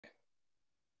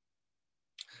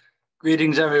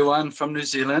Greetings, everyone from New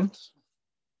Zealand.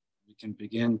 We can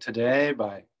begin today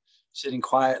by sitting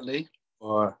quietly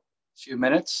for a few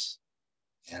minutes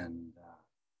and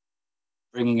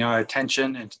bringing our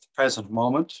attention into the present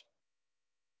moment.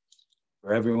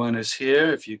 For everyone who's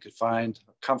here, if you could find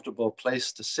a comfortable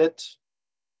place to sit,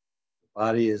 the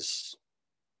body is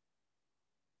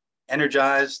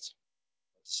energized,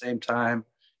 at the same time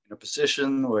in a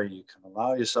position where you can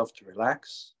allow yourself to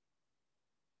relax.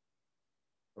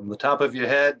 From the top of your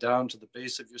head down to the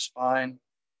base of your spine,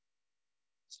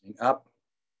 sitting up,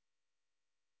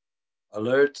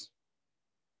 alert,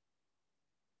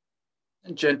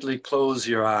 and gently close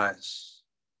your eyes.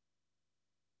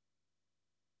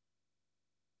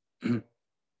 Your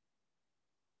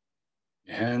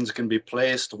hands can be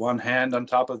placed one hand on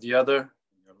top of the other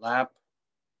in your lap.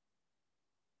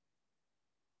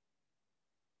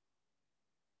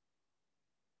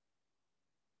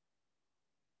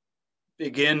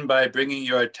 Begin by bringing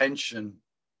your attention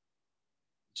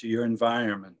to your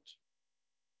environment.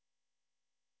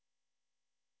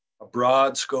 A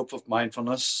broad scope of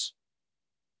mindfulness.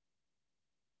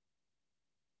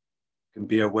 You can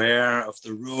be aware of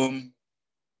the room,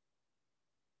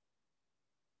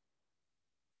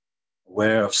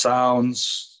 aware of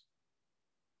sounds,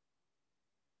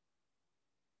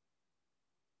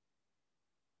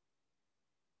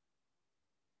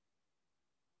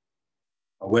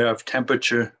 aware of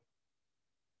temperature,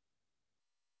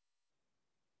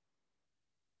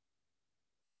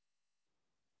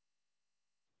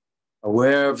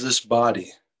 aware of this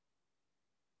body.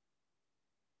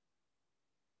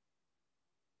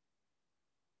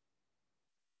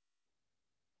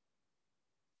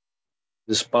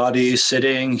 This body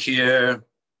sitting here,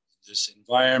 this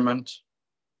environment.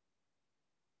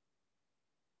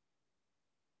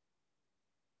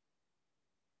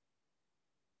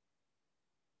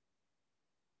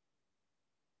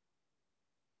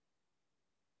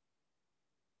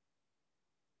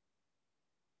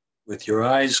 With your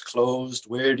eyes closed,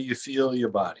 where do you feel your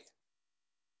body?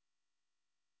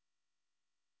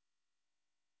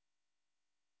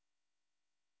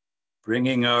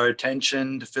 Bringing our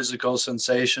attention to physical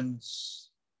sensations.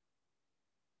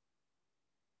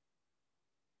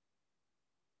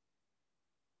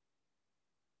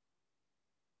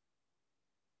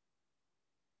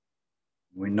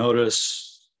 We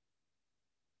notice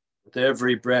with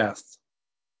every breath,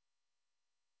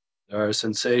 there are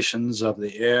sensations of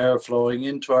the air flowing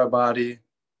into our body,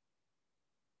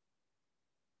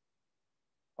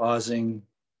 pausing,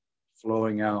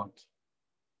 flowing out,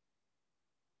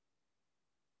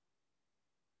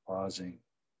 pausing,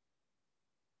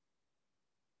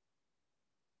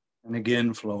 and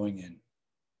again flowing in.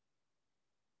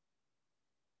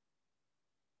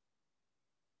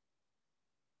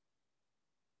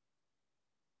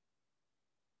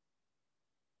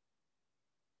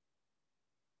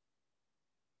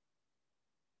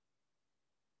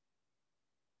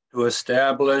 To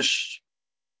establish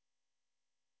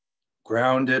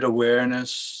grounded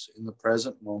awareness in the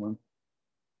present moment,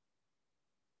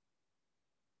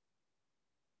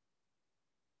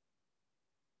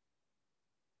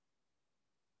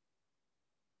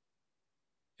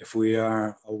 if we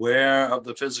are aware of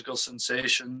the physical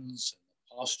sensations and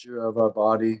the posture of our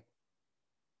body,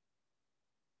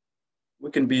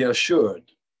 we can be assured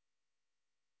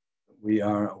that we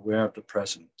are aware of the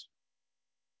present.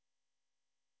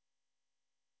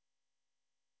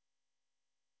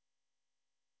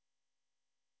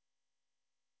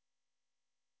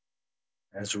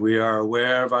 As we are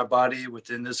aware of our body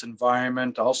within this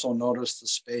environment, also notice the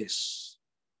space.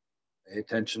 Pay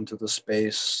attention to the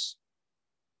space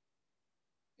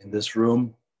in this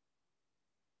room,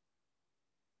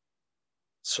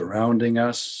 surrounding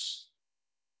us.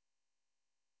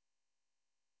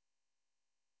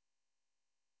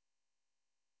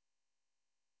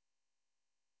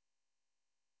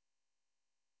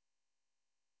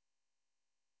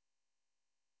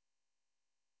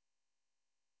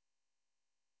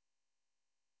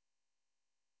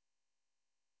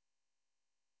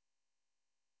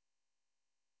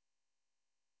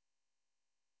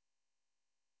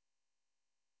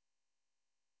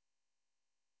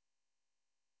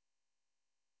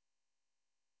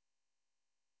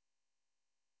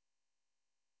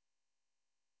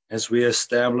 As we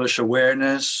establish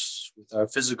awareness with our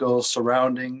physical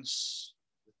surroundings,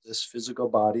 with this physical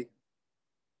body,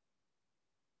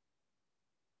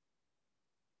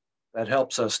 that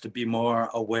helps us to be more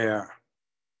aware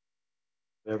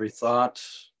of every thought,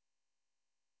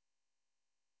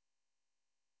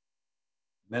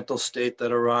 mental state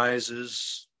that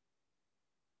arises,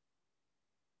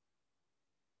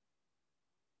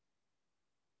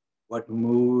 what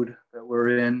mood that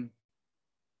we're in.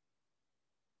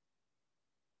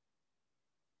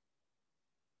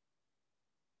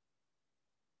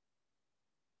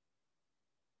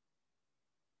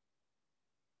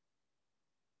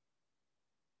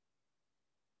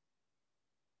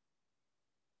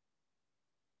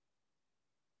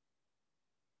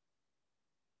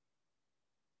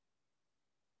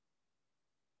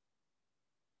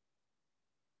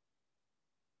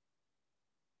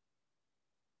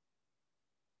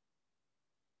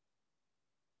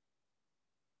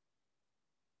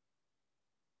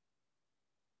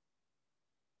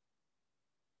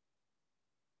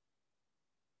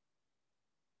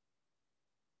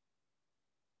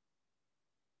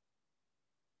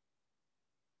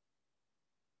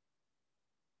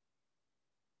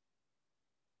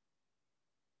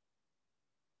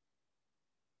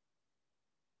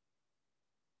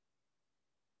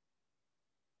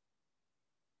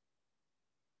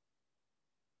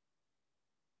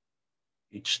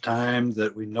 Each time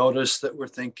that we notice that we're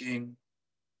thinking,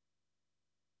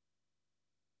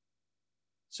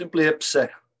 simply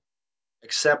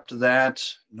accept that,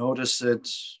 notice it,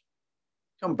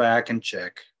 come back and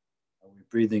check. Are we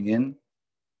breathing in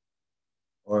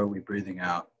or are we breathing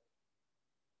out?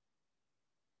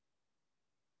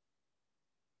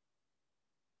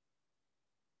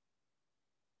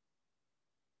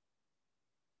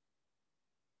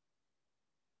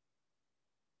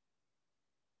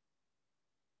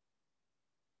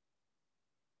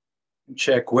 And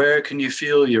check, where can you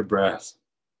feel your breath?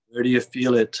 Where do you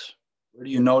feel it? Where do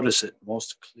you notice it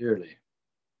most clearly?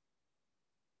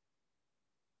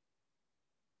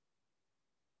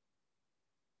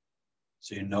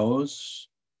 So your nose,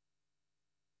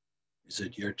 is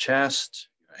it your chest,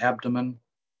 your abdomen?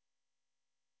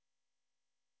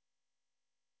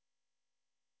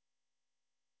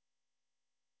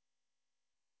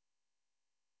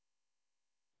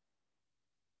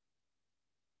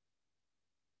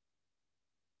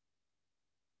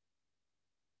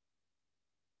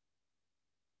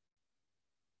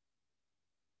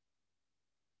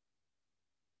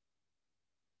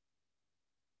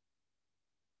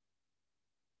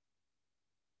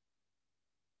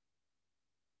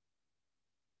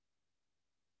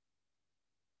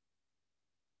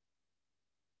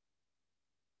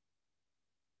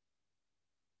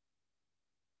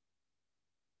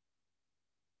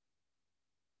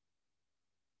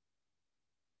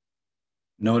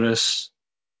 Notice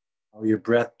how your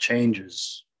breath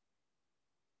changes.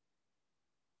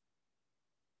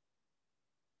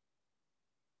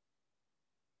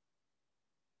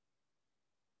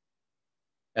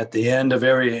 At the end of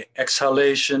every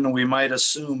exhalation, we might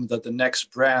assume that the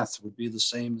next breath would be the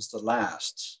same as the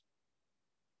last.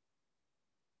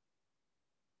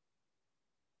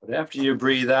 But after you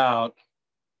breathe out,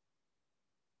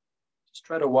 just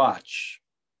try to watch.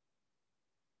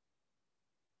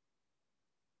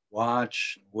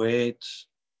 Watch, wait,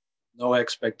 no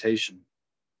expectation.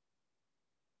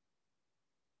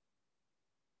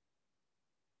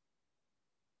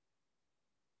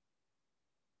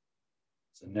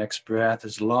 If the next breath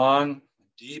is long and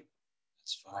deep,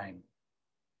 that's fine.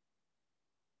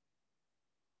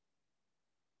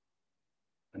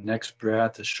 The next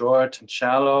breath is short and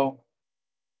shallow,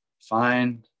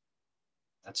 fine,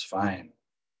 that's fine.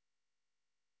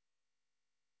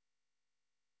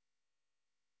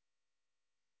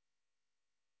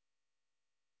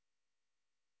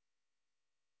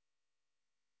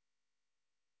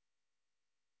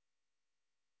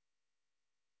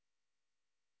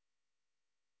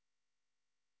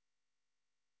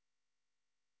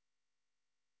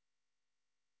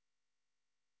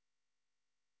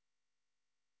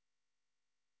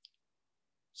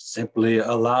 Simply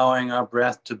allowing our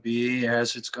breath to be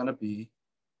as it's going to be.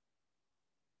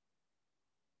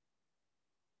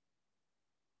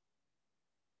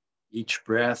 Each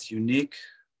breath unique.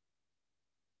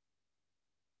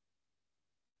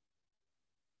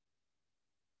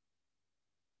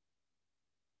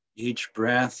 Each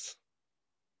breath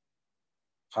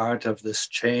part of this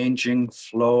changing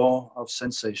flow of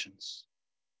sensations.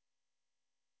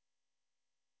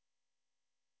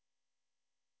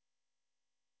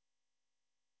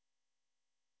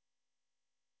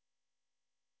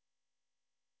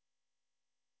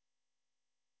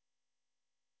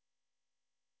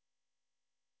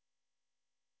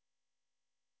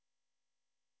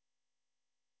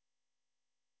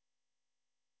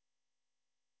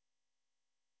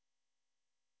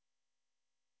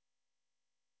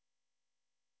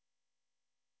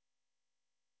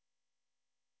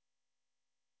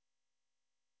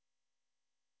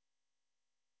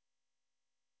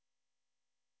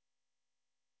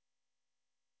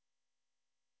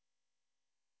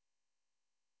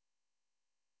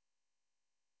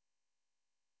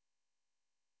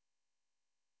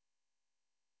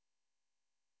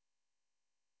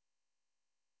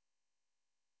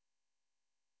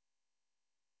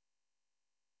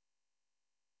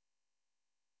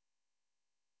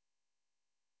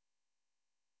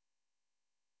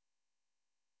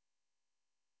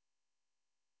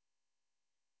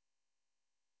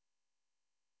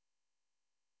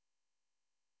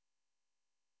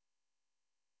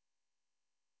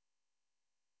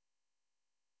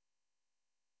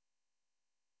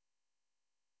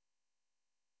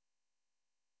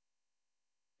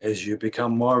 As you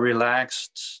become more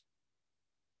relaxed,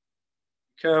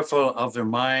 be careful of your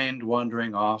mind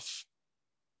wandering off.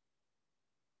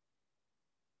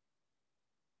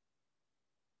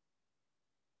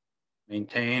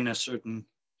 Maintain a certain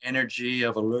energy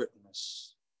of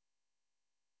alertness,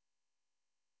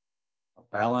 of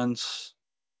balance,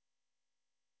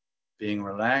 being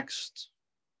relaxed,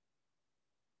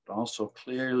 but also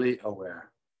clearly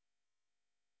aware.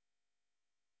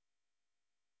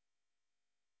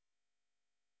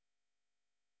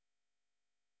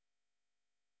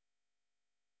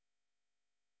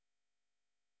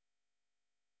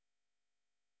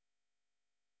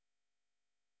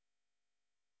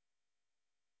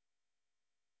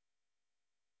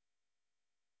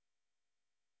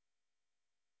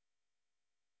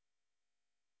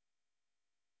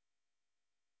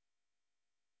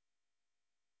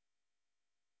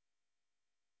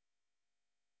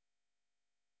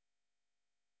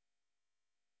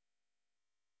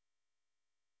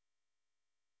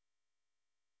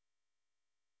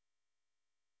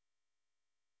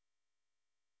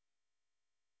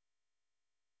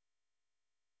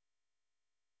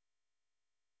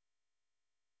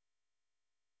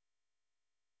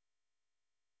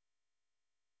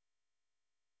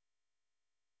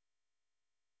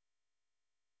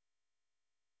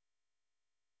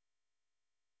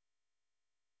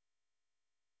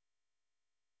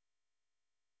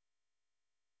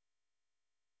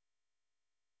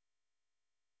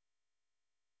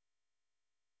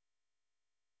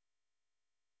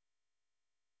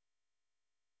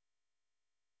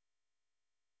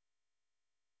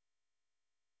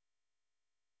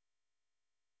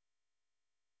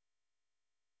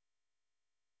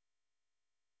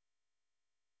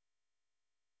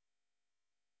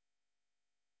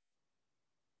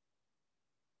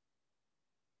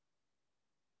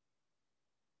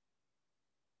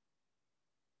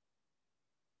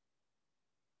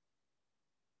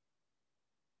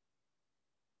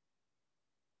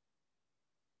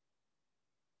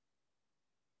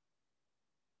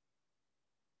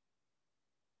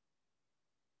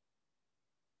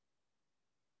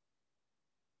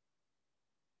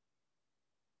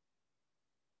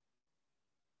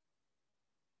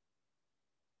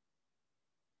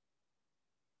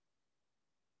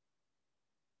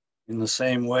 In the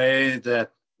same way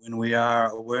that when we are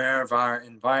aware of our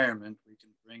environment, we can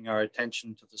bring our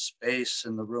attention to the space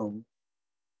in the room.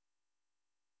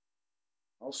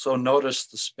 Also notice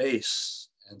the space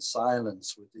and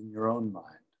silence within your own mind.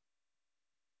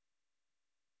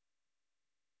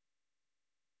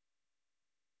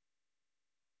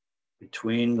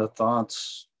 Between the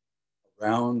thoughts,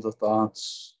 around the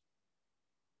thoughts.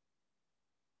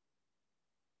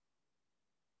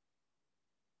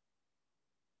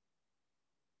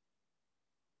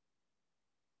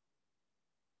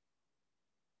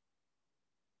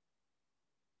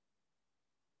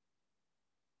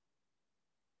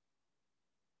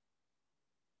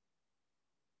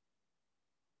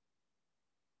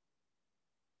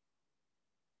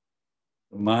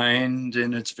 The mind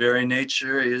in its very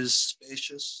nature is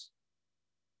spacious,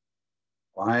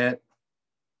 quiet,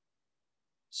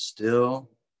 still,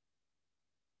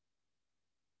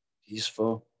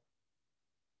 peaceful.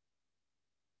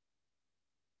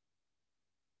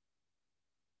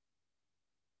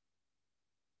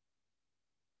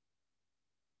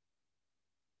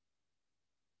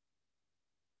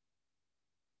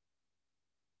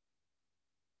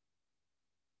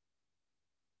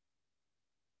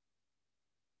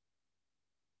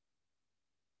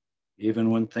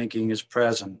 Even when thinking is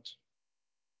present,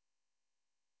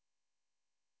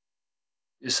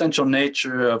 the essential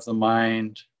nature of the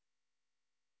mind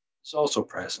is also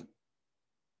present.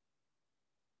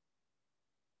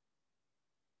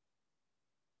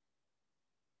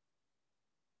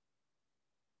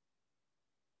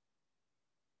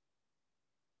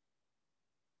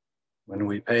 When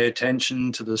we pay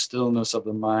attention to the stillness of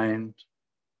the mind,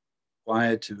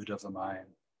 quietude of the mind,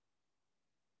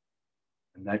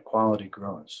 and that quality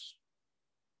grows.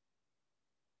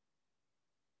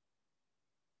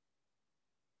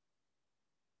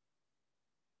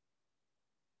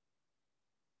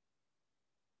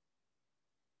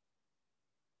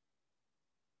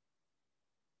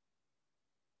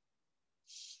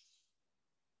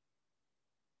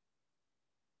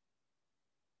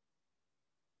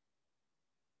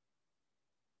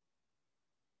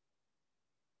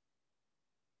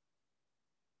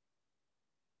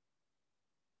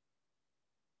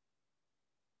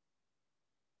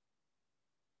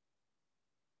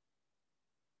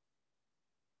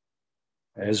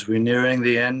 As we're nearing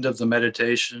the end of the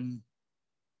meditation,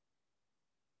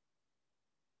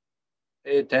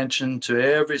 Pay attention to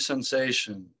every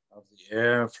sensation of the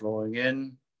air flowing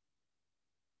in,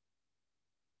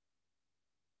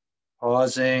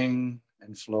 pausing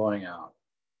and flowing out.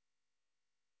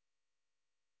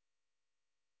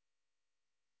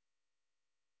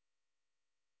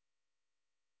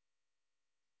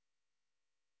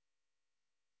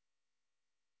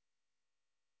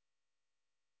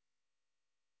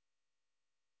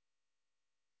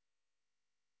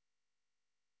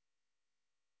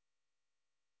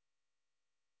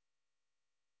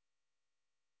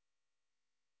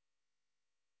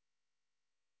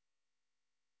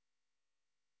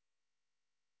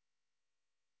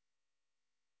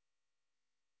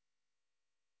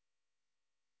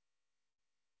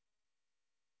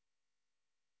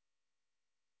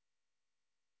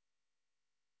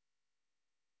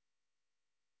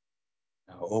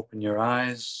 Now open your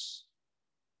eyes.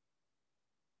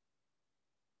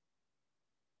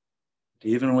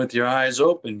 Even with your eyes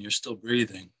open, you're still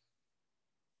breathing.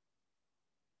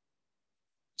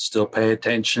 Still pay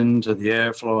attention to the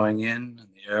air flowing in and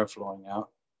the air flowing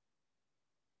out.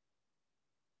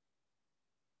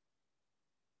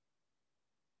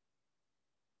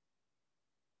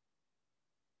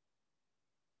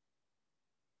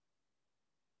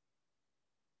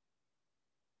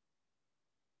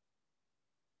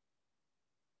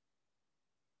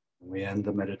 We end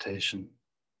the meditation.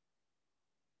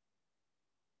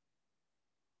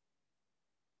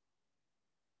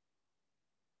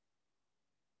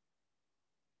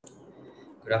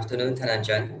 Good afternoon,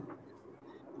 Ajahn.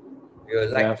 We would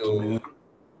Good like afternoon. to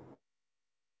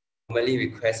formally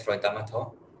request for a Dhamma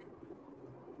talk.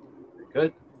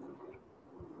 Good.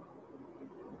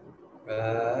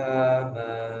 Brahma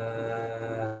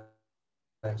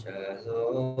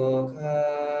Jaloka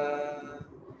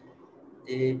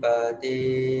Dipati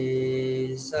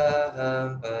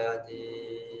Sahampati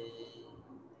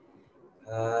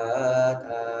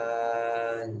Patanjaliya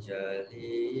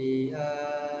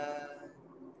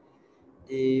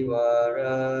Diwarangaya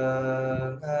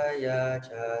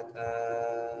Chata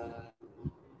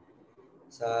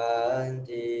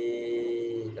Santi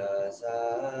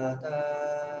Dasata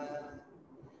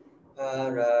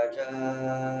Paraja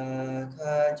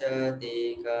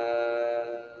Kajatika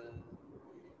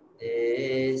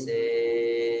Ese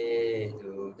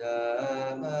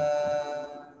Dudama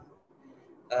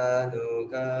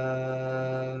Anugampi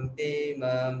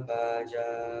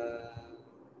Mampaja.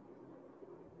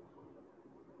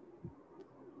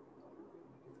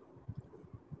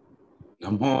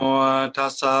 Namo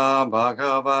tassa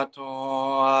bhagavato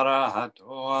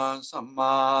arahato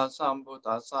samma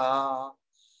sambuddhassa.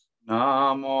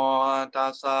 Namo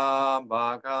tassa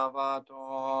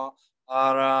bhagavato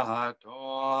arahato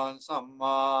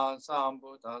samma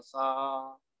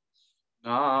sambuddhassa.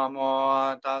 Namo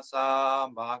tassa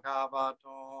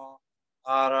bhagavato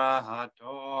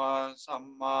arahato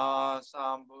samma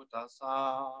sambuddhassa.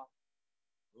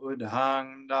 Buddhang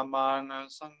dhammang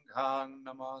sanghang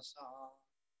namasa.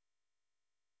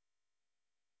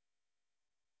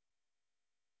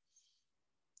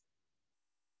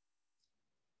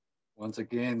 Once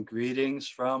again, greetings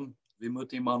from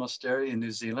Vimutti Monastery in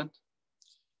New Zealand.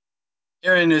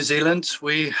 Here in New Zealand,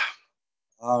 we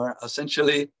are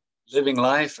essentially living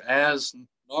life as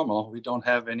normal. We don't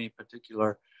have any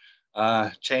particular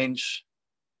change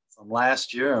from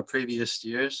last year or previous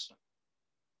years.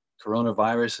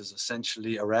 Coronavirus is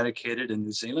essentially eradicated in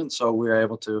New Zealand, so we're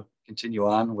able to continue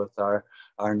on with our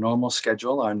normal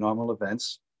schedule, our normal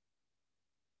events.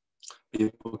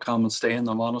 People come and stay in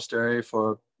the monastery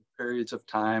for periods of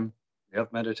time. We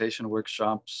have meditation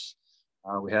workshops.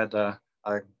 We had a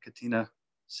Katina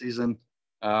season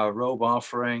robe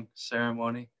offering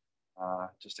ceremony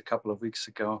just a couple of weeks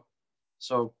ago.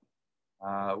 So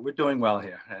we're doing well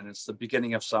here, and it's the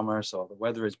beginning of summer, so the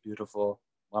weather is beautiful.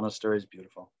 Monastery is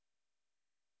beautiful.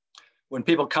 When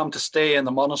people come to stay in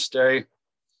the monastery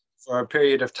for a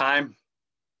period of time,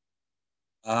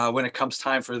 when it comes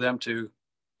time for them to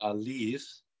leave,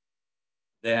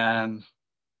 then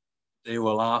they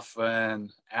will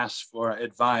often ask for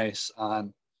advice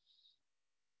on,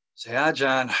 say,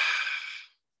 Ajahn,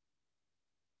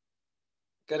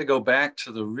 got to go back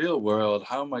to the real world.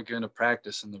 How am I going to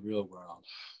practice in the real world?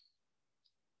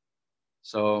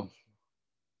 So,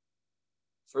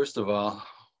 first of all,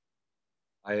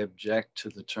 I object to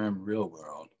the term real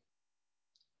world,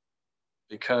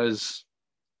 because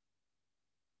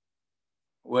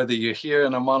whether you're here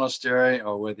in a monastery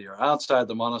or whether you're outside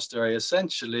the monastery,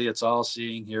 essentially it's all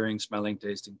seeing, hearing, smelling,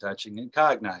 tasting, touching, and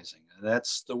cognizing. And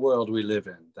that's the world we live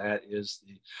in. That is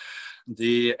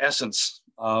the essence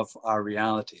of our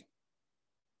reality.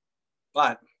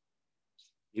 But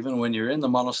even when you're in the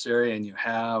monastery and you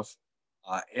have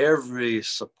every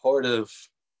supportive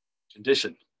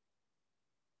condition,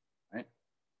 right?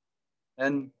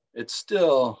 And it's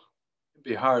still can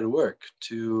be hard work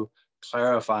to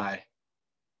clarify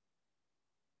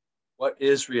what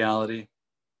is reality,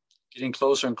 getting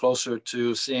closer and closer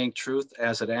to seeing truth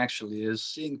as it actually is,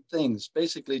 seeing things,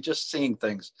 basically just seeing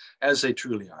things as they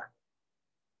truly are.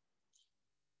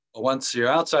 But once you're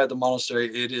outside the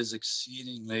monastery, it is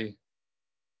exceedingly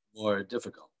more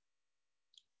difficult.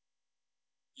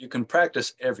 You can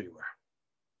practice everywhere,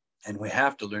 and we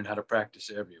have to learn how to practice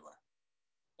everywhere.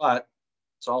 But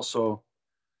it's also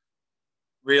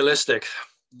realistic.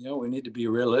 We need to be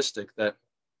realistic that,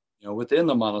 within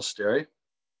the monastery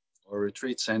or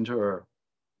retreat center or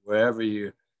wherever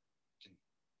you can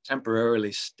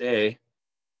temporarily stay,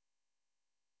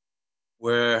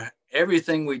 where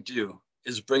everything we do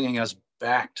is bringing us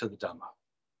back to the Dhamma,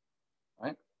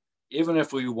 right? Even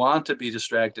if we want to be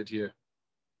distracted here,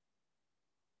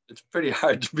 it's pretty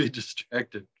hard to be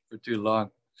distracted for too long.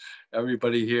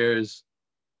 Everybody here is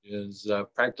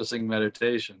practicing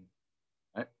meditation,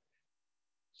 right?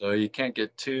 So you can't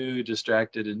get too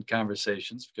distracted in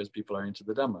conversations because people are into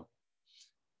the Dhamma.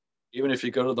 Even if you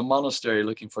go to the monastery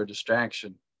looking for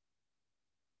distraction,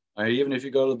 or even if you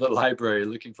go to the library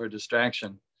looking for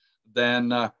distraction,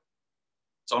 then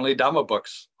it's only Dhamma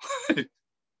books.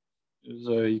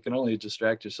 So you can only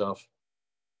distract yourself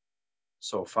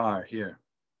so far here.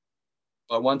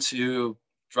 But once you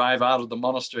drive out of the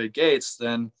monastery gates,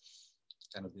 then it's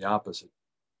kind of the opposite.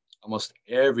 Almost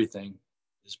everything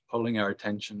is pulling our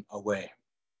attention away.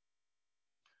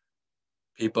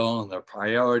 People and their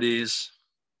priorities,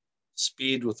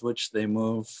 speed with which they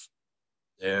move,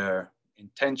 their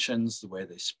intentions, the way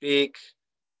they speak,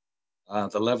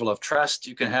 the level of trust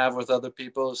you can have with other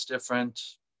people is different.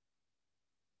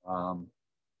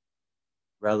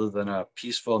 Rather than a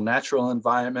peaceful, natural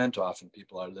environment, often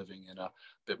people are living in a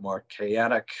bit more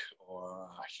chaotic or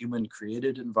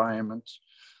human-created environment.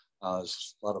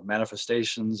 There's a lot of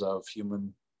manifestations of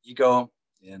human ego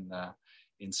in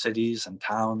cities and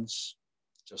towns.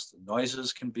 Just the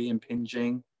noises can be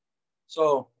impinging.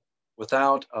 So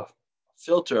without a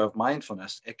filter of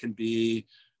mindfulness, it can be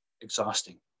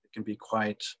exhausting. It can be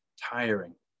quite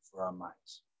tiring for our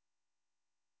minds.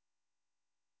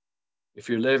 If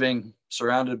you're living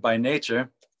surrounded by nature,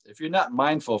 if you're not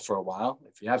mindful for a while,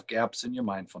 if you have gaps in your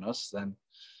mindfulness, then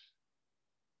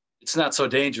it's not so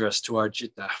dangerous to our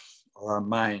citta, or our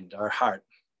mind, our heart.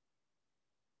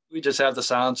 We just have the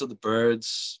sounds of the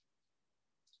birds,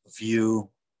 a view,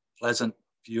 pleasant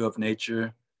view of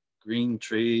nature, green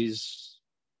trees,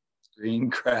 green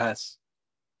grass,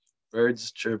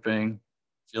 birds chirping,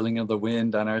 feeling of the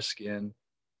wind on our skin.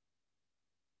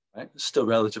 Right? It's still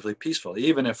relatively peaceful,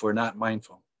 even if we're not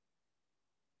mindful.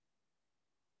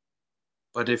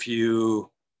 But if you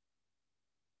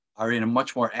are in a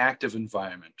much more active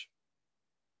environment,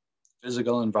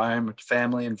 physical environment,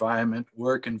 family environment,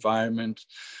 work environment,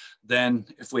 then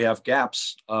if we have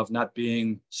gaps of not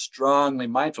being strongly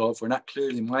mindful, if we're not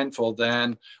clearly mindful,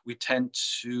 then we tend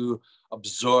to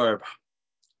absorb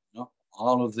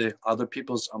all of the other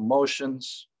people's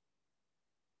emotions,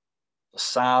 the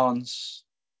sounds,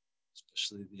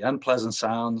 especially the unpleasant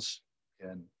sounds,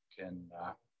 can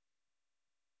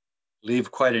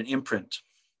leave quite an imprint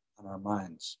on our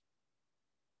minds.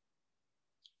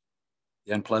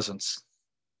 The unpleasant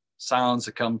sounds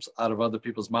that comes out of other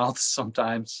people's mouths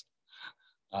sometimes,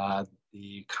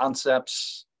 the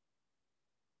concepts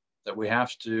that we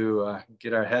have to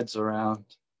get our heads around.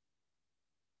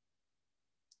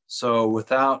 So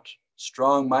without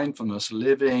strong mindfulness,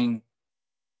 living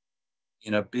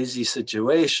in a busy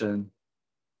situation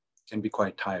can be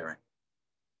quite tiring.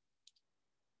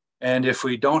 And if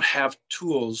we don't have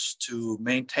tools to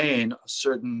maintain a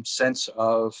certain sense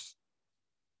of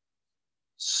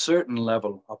certain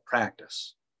level of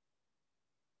practice,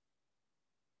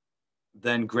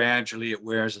 then gradually it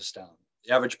wears us down.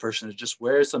 The average person, it just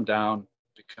wears them down,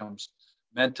 becomes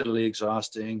mentally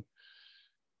exhausting,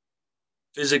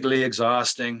 physically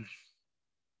exhausting.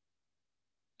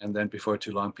 And then before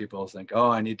too long, people think, oh,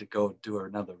 I need to go do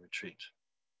another retreat.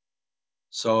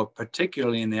 So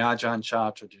particularly in the Ajahn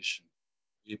Chah tradition,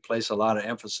 we place a lot of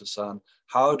emphasis on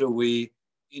how do we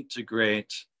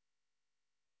integrate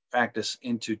practice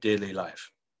into daily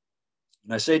life.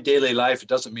 When I say daily life, it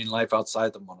doesn't mean life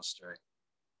outside the monastery.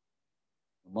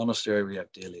 In the monastery, we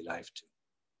have daily life too.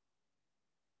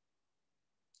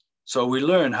 So we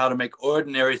learn how to make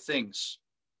ordinary things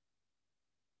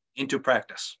into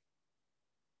practice,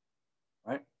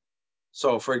 right?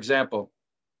 So for example,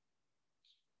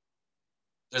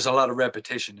 there's a lot of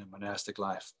repetition in monastic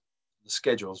life. The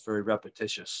schedule is very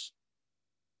repetitious.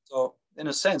 So in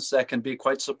a sense, that can be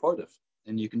quite supportive.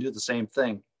 And you can do the same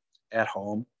thing at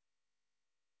home.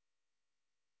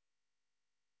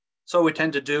 So we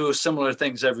tend to do similar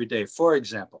things every day. For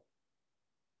example,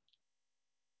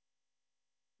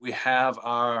 we have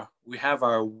our one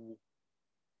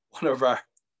of our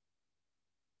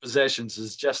possessions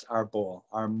is just our bowl,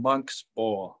 our monk's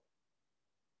bowl.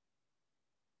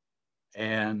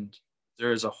 And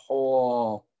there's a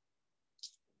whole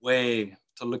way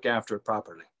to look after it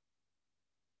properly.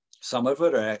 Some of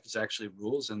it is actually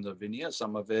rules in the Vinaya.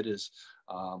 Some of it is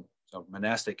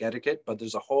monastic etiquette, but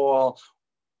there's a whole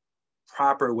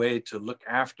proper way to look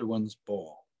after one's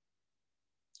bowl.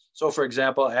 So for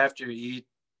example, after you eat,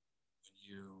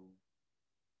 you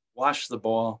wash the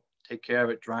bowl, take care of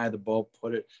it, dry the bowl,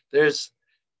 put it,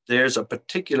 there's a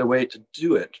particular way to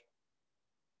do it.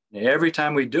 And every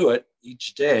time we do it,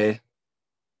 each day,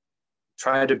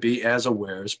 try to be as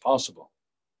aware as possible.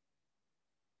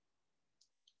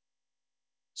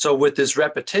 So with this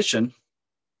repetition,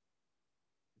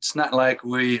 it's not like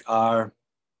we are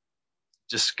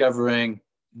discovering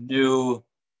new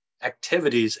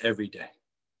activities every day.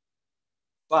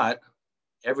 But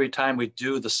every time we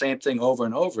do the same thing over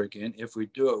and over again, if we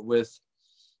do it with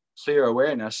clear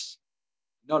awareness,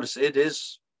 notice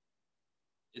it's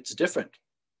different.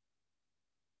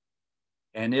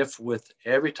 And if with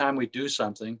every time we do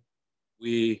something,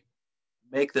 we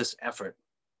make this effort,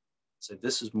 say,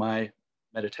 this is my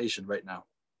meditation right now.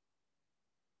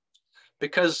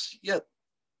 Because, yeah,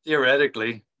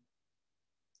 theoretically,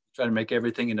 try to make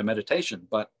everything into meditation,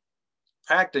 but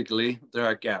practically there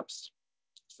are gaps.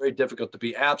 It's very difficult to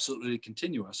be absolutely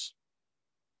continuous.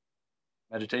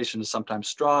 Meditation is sometimes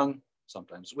strong,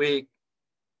 sometimes weak,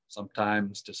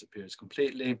 sometimes disappears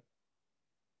completely.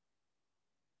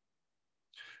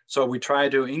 So we try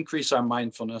to increase our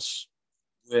mindfulness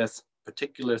with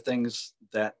particular things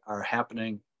that are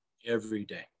happening every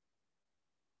day.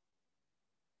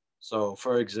 So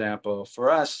for example, for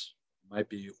us, it might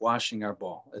be washing our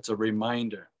bowl. It's a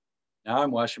reminder. Now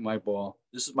I'm washing my bowl.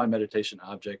 This is my meditation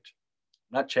object.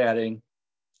 I'm not chatting.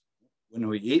 When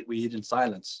we eat in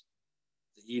silence.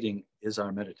 The eating is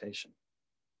our meditation.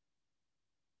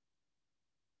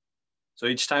 So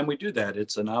each time we do that,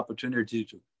 it's an opportunity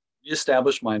to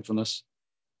reestablish mindfulness,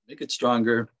 make it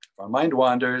stronger. If our mind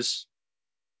wanders,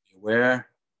 be aware,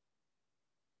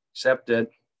 accept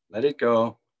it, let it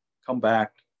go, come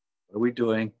back. What are we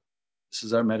doing? This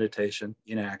is our meditation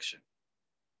in action.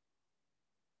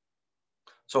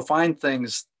 So find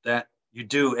things that you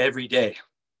do every day,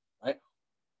 right?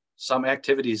 Some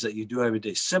activities that you do every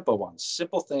day, simple ones,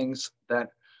 simple things that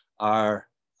are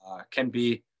can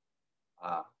be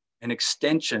an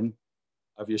extension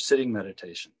of your sitting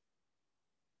meditation.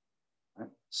 Right?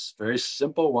 It's a very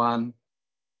simple one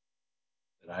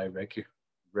that I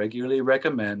regularly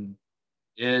recommend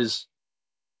is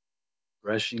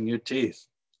brushing your teeth.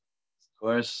 Of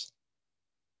course,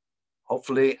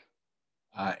 hopefully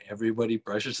everybody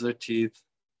brushes their teeth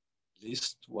at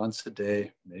least once a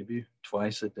day, maybe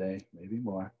twice a day, maybe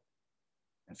more.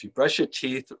 And if you brush your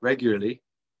teeth regularly,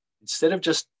 instead of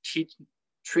just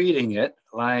treating it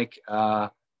like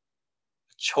a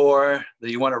chore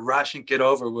that you want to rush and get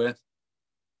over with,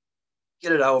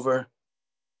 get it over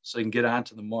so you can get on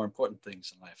to the more important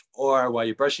things in life. Or while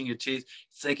you're brushing your teeth,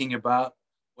 thinking about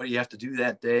what you have to do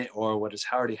that day or what has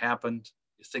already happened,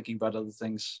 you're thinking about other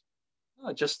things.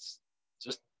 No, just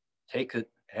take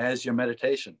it as your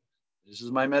meditation. This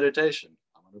is my meditation.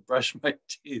 I'm going to brush my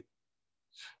teeth.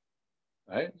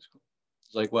 Right?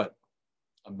 It's like what?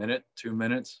 A minute, 2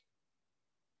 minutes?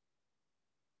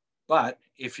 But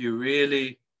if you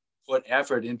really put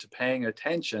effort into paying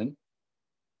attention,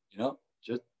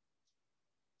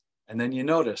 and then you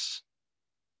notice,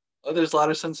 oh, there's a lot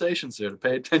of sensations there to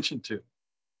pay attention to,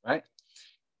 right?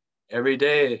 Every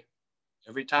day,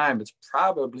 every time, it's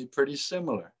probably pretty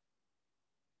similar,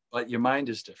 but your mind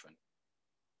is different,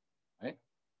 right?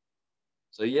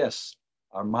 So yes,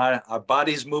 our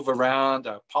bodies move around,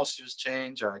 our postures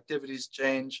change, our activities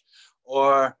change,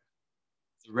 or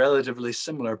relatively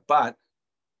similar, but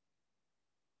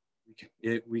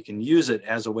we can use it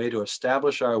as a way to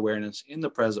establish our awareness in the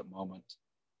present moment.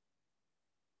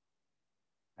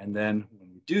 And then when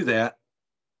we do that,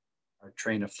 our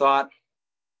train of thought,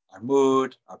 our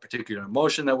mood, our particular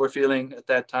emotion that we're feeling at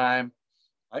that time,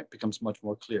 right, becomes much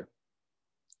more clear.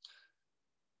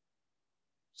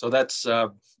 So that's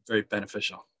very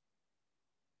beneficial.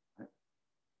 Right?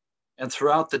 And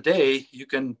throughout the day, you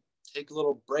can take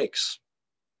little breaks.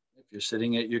 If you're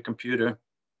sitting at your computer,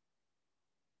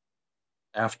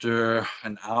 After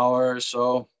an hour or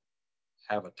so,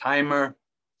 have a timer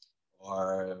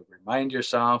or remind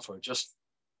yourself, or just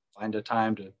find a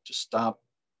time to just stop,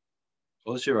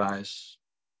 close your eyes,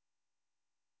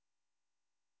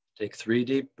 take 3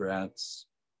 deep breaths,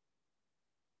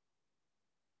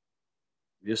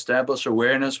 reestablish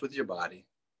awareness with your body.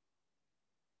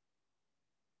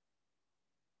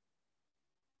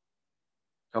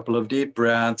 A couple of deep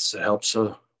breaths, it helps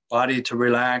the body to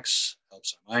relax,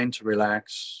 helps our mind to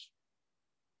relax.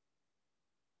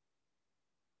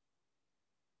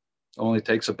 It only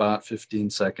takes about 15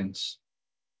 seconds,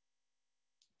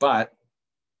 but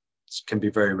it can be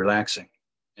very relaxing.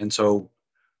 And so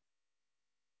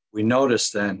we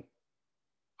notice then,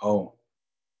 oh,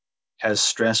 has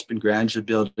stress been gradually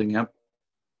building up?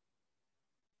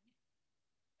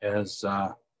 Has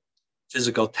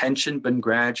physical tension been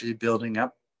gradually building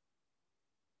up?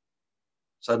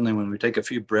 Suddenly, when we take a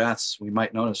few breaths, we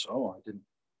might notice, oh, there's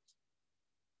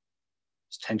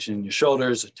tension in your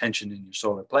shoulders, there's tension in your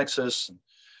solar plexus. And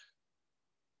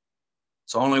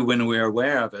it's only when we're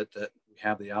aware of it that we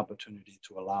have the opportunity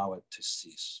to allow it to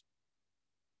cease.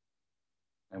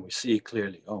 And we see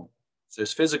clearly, oh, if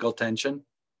there's physical tension,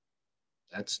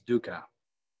 that's dukkha.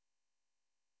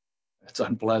 That's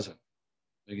unpleasant.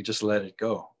 We can just let it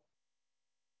go.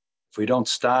 If we don't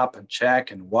stop and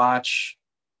check and watch,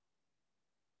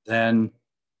 then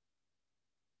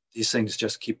these things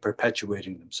just keep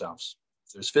perpetuating themselves.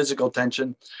 If there's physical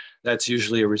tension, that's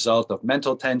usually a result of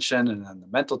mental tension, and then the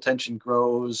mental tension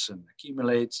grows and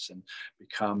accumulates and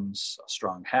becomes a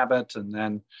strong habit, and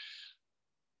then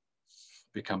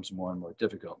becomes more and more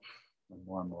difficult and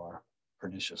more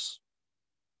pernicious.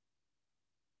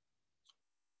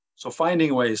 So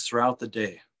finding ways throughout the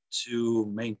day to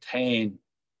maintain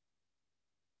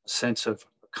a sense of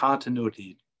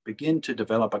continuity, begin to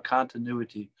develop a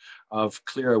continuity of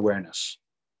clear awareness,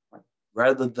 right?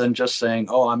 Rather than just saying,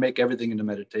 oh, I make everything into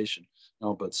meditation.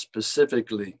 No, but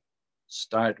specifically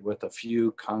start with a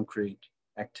few concrete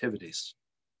activities.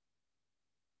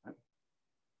 Right?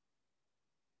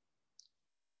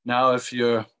 Now, if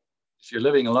you're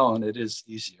living alone, it is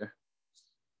easier.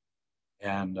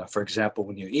 And for example,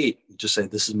 when you eat, you just say,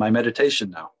 this is my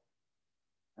meditation now.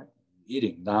 Right?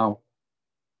 Eating now,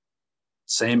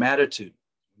 same attitude.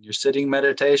 When you're sitting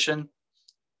meditation,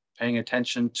 paying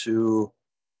attention to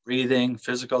breathing,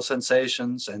 physical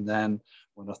sensations, and then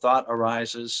when a thought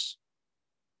arises,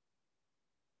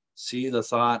 see the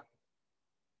thought,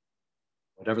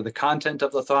 whatever the content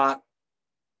of the thought,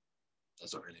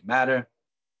 doesn't really matter.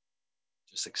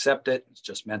 Just accept it. It's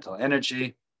just mental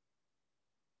energy.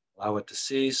 Allow it to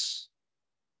cease.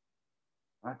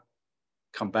 Right?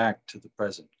 Come back to the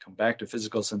present. Come back to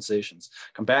physical sensations.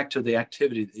 Come back to the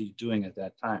activity that you're doing at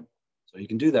that time. So you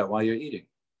can do that while you're eating.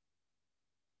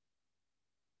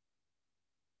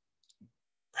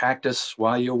 Practice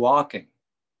while you're walking.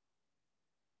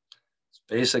 It's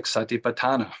basic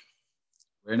satipatthana.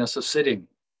 Awareness of sitting,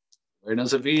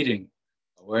 awareness of eating,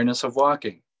 awareness of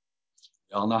walking.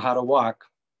 We all know how to walk.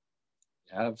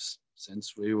 We have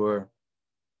since we were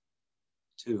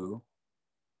 2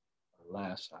 or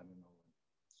less. I don't know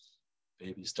when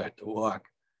babies start to walk.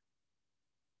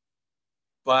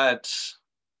 But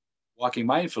walking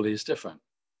mindfully is different.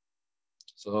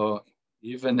 So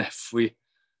even if we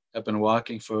have been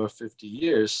walking for 50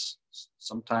 years,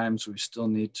 sometimes we still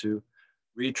need to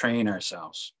retrain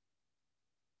ourselves.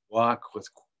 Walk with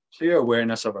clear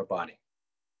awareness of our body.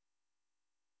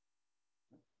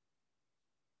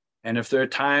 And if there are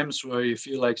times where you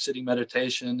feel like sitting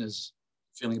meditation is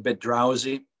feeling a bit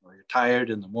drowsy, or you're tired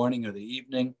in the morning or the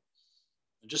evening,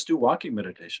 just do walking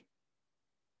meditation.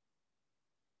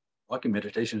 Walking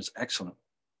meditation is excellent.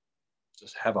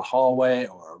 Just have a hallway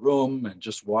or a room and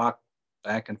just walk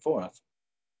back and forth,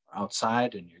 or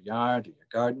outside in your yard or your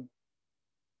garden.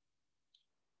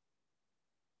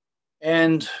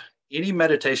 And any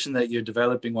meditation that you're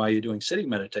developing while you're doing sitting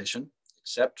meditation,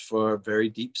 except for very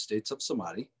deep states of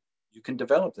samadhi, you can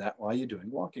develop that while you're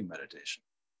doing walking meditation.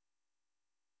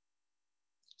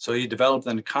 So you develop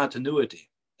then continuity.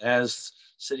 As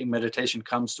sitting meditation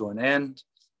comes to an end,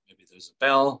 maybe there's a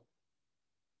bell,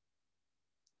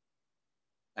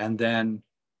 and then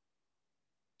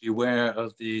beware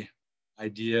of the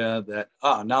idea that,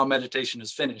 now meditation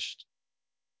is finished.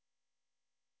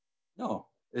 No,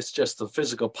 it's just the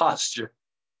physical posture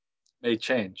may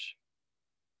change.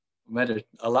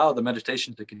 Allow the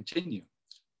meditation to continue.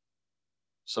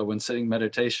 So when sitting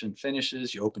meditation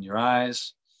finishes, you open your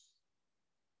eyes,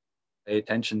 pay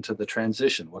attention to the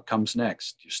transition. What comes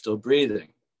next? You're still breathing.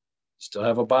 You still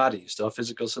have a body. You still have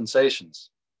physical sensations.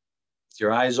 With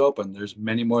your eyes open, there's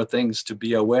many more things to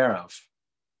be aware of.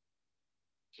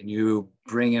 Can you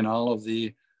bring in all of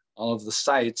the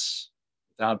sights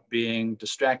without being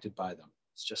distracted by them?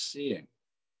 It's just seeing.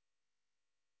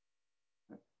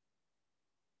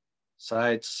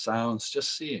 Sights, sounds,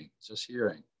 just seeing, just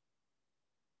hearing.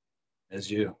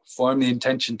 As you form the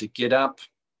intention to get up,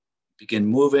 begin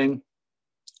moving,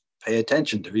 pay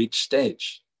attention to each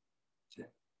stage, to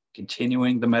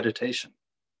continuing the meditation.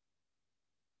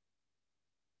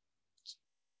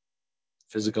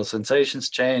 Physical sensations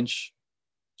change,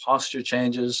 posture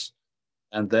changes,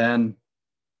 and then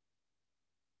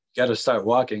you got to start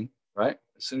walking, right?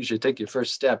 As soon as you take your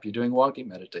first step, you're doing walking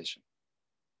meditation.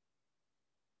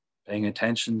 Paying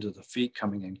attention to the feet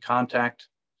coming in contact,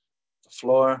 the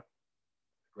floor,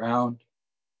 the ground.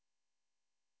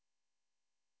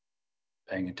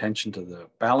 Paying attention to the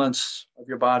balance of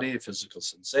your body, physical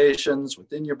sensations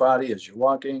within your body as you're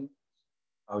walking,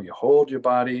 how you hold your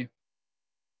body.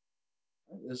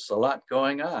 There's a lot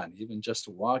going on, even just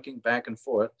walking back and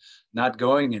forth, not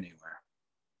going anywhere.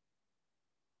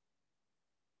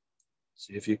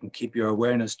 See if you can keep your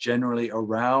awareness generally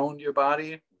around your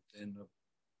body, within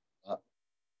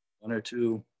 1 or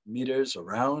 2 meters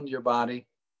around your body.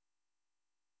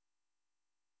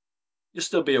 You'll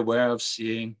still be aware of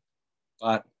seeing,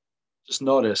 but just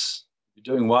notice you're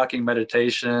doing walking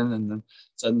meditation and then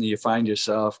suddenly you find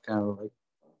yourself kind of like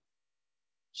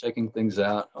checking things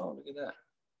out. Oh, look at that.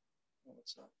 Oh,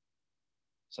 what's up?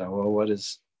 So, well, what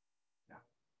is, yeah.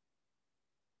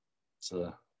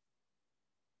 So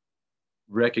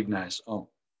recognize, oh,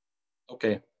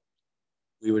 okay,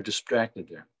 we were distracted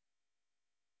there.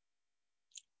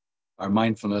 Our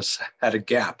mindfulness had a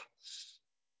gap.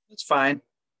 That's fine.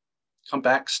 Come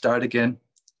back, start again.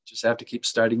 Just have to keep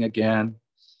starting again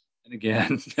and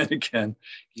again and again.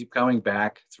 Keep coming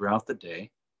back throughout the day.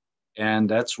 And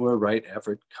that's where right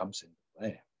effort comes into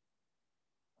play.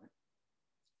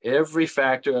 Every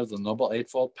factor of the Noble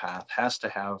Eightfold Path has to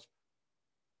have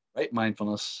right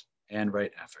mindfulness and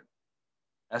right effort.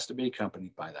 Has to be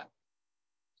accompanied by that.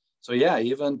 So yeah,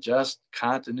 even just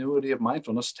continuity of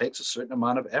mindfulness takes a certain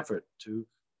amount of effort to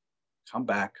come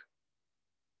back.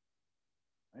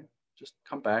 Right? Just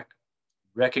come back,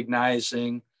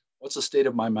 recognizing what's the state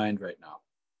of my mind right now.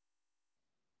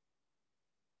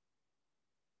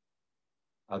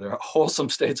 Are there wholesome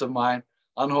states of mind,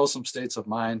 unwholesome states of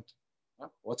mind?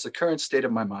 What's the current state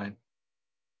of my mind?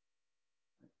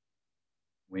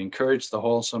 We encourage the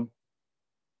wholesome,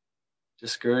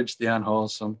 discourage the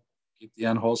unwholesome, keep the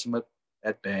unwholesome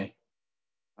at bay.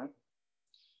 Right?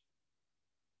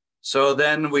 So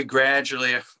then we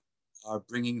gradually are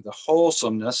bringing the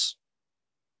wholesomeness,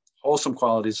 wholesome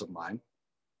qualities of mind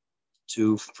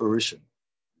to fruition.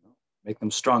 Make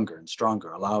them stronger and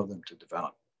stronger, allow them to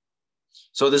develop.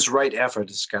 So this right effort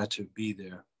has got to be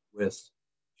there with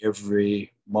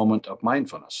every moment of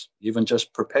mindfulness, even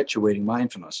just perpetuating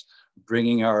mindfulness,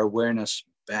 bringing our awareness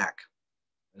back.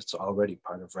 It's already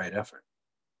part of right effort.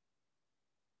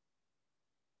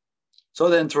 So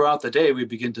then throughout the day, we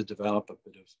begin to develop a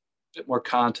bit more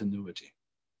continuity.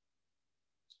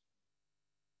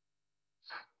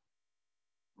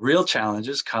 Real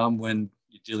challenges come when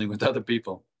you're dealing with other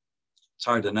people. It's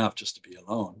hard enough just to be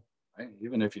alone, right?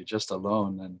 Even if you're just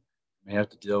alone, then you may have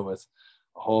to deal with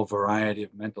a whole variety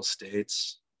of mental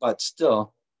states, but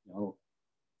still, your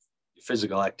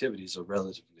physical activities are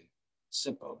relatively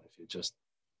simple if you just,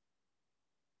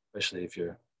 especially if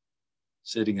you're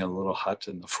sitting in a little hut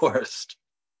in the forest.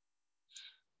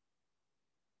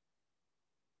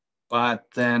 But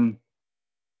then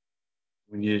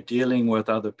when you're dealing with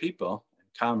other people and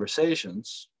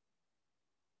conversations,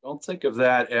 don't think of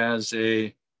that as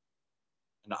an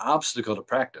obstacle to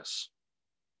practice,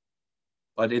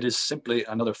 but it is simply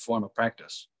another form of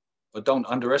practice. But don't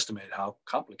underestimate how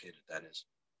complicated that is.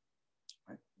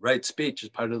 Right speech is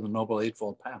part of the Noble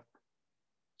Eightfold Path.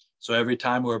 So every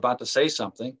time we're about to say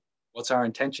something, what's our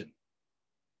intention?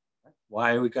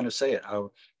 Why are we going to say it?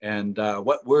 And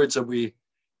what words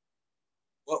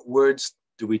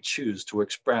do we choose to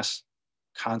express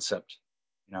concept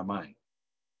in our mind?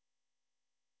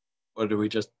 Or do we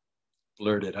just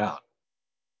blurt it out?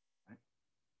 Right?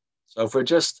 So if we're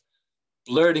just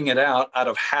blurting it out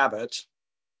of habit,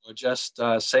 or just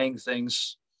saying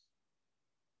things,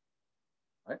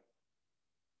 right?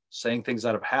 Saying things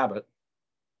out of habit,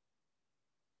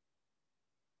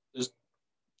 there's,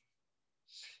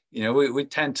 we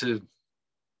tend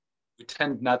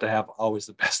not to have always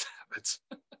the best habits.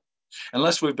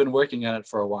 Unless we've been working on it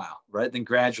for a while, right? Then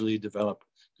gradually develop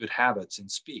good habits in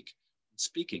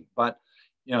speaking. But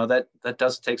that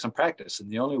does take some practice.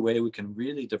 And the only way we can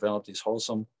really develop these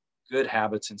wholesome, good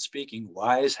habits in speaking,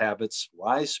 wise habits,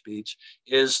 wise speech,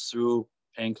 is through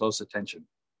paying close attention,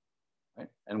 right?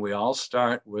 And we all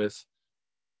start with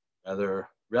rather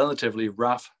relatively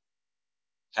rough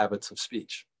habits of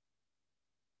speech.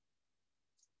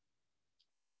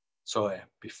 So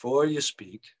before you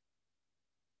speak,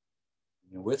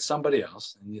 you're with somebody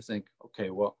else and you think, okay,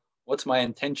 well, what's my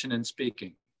intention in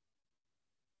speaking?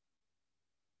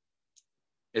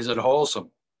 Is it wholesome?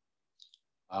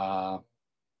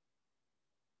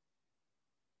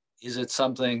 Is it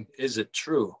something, is it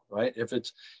true, right?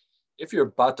 If you're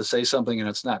about to say something and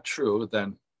it's not true,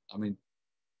 then, I mean,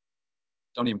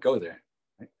 don't even go there,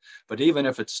 right? But even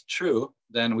if it's true,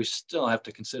 then we still have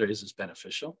to consider, is this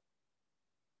beneficial?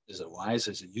 Is it wise?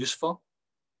 Is it useful,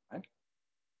 right?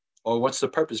 Or what's the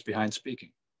purpose behind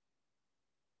speaking?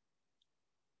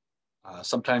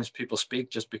 Sometimes people speak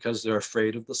just because they're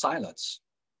afraid of the silence.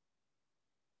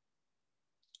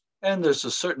 And there's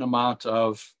a certain amount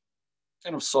of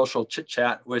kind of social chit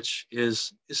chat, which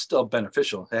is still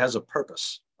beneficial. It has a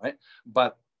purpose, right?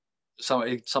 But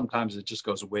sometimes it just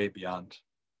goes way beyond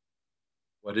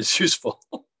what is useful.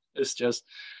 It's just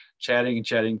chatting and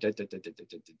chatting. It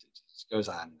goes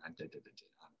on.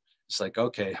 It's like,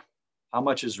 okay, how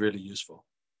much is really useful,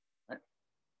 right?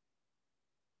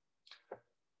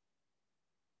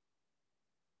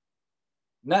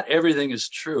 Not everything is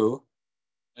true,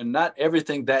 and not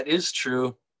everything that is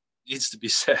true needs to be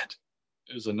said.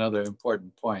 There's another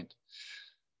important point.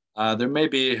 There may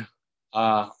be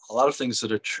a lot of things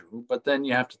that are true, but then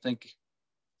you have to think,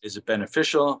 is it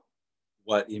beneficial?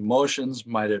 What emotions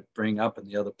might it bring up in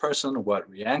the other person? What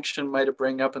reaction might it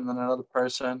bring up in another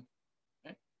person?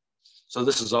 Okay. So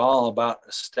this is all about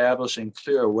establishing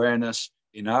clear awareness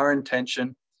in our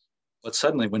intention. But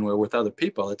suddenly when we're with other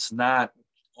people, it's not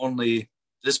only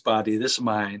this body, this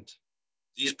mind,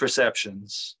 these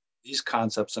perceptions, these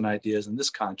concepts and ideas, and this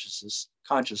consciousness.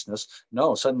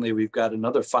 No, suddenly we've got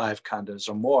another 5 khandhas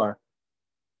or more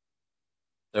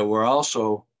that we're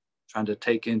also trying to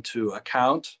take into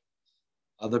account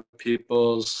other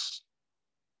people's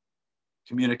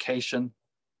communication,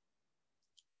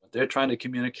 what they're trying to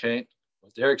communicate,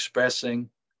 what they're expressing.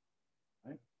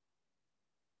 Right?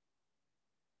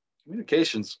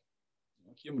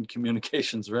 Human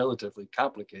communication's relatively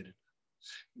complicated.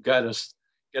 You've got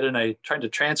to trying to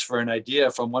transfer an idea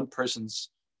from one person's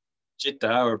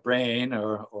citta or brain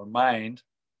or mind.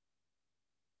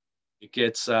 It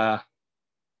gets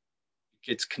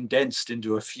condensed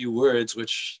into a few words,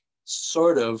 which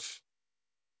sort of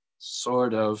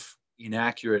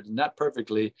inaccurate, not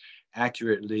perfectly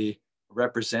accurately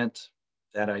represent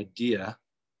that idea,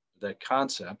 that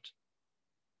concept.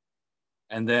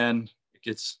 And then it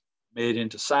gets made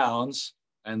into sounds,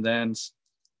 and then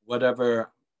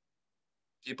whatever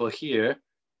people hear,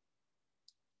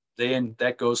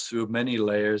 that goes through many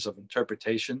layers of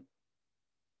interpretation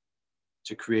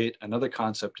to create another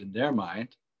concept in their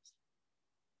mind.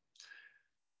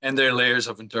 And their layers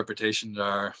of interpretation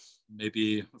are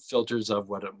maybe filters of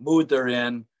what mood they're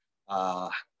in, how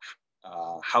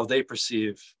they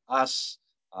perceive us,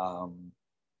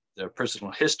 their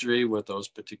personal history with those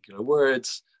particular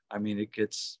words. I mean,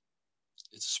 it's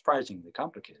surprisingly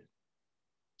complicated.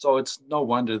 So it's no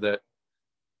wonder that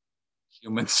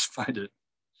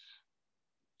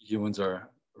humans are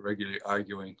regularly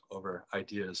arguing over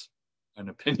ideas and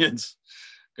opinions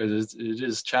because it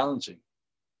is challenging.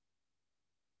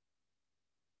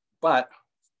 But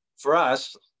for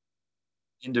us,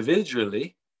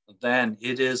 individually, then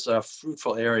it is a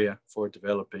fruitful area for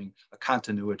developing a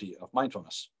continuity of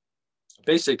mindfulness.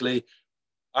 Basically,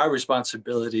 our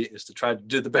responsibility is to try to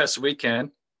do the best we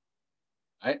can,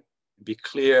 right? Be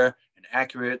clear and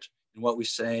accurate in what we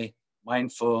say,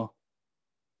 mindful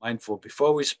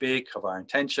before we speak of our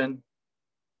intention,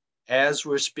 as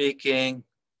we're speaking,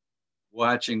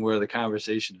 watching where the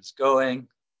conversation is going.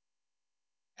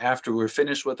 After we're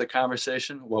finished with the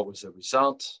conversation, what was the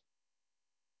result?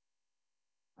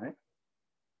 Right?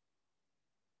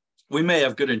 We may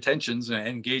have good intentions and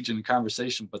engage in a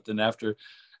conversation, but then after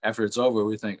it's over,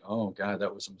 we think, oh God,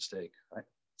 that was a mistake, right?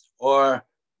 Or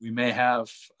we may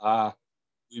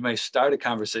start a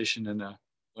conversation in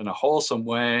a wholesome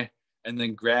way, and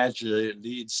then gradually it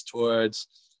leads towards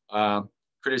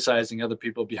criticizing other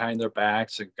people behind their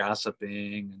backs and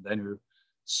gossiping. And then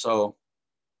so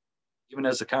even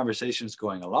as the conversation is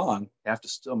going along, you have to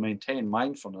still maintain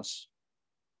mindfulness.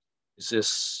 Is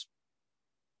this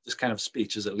kind of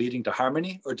speech, is it leading to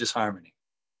harmony or disharmony?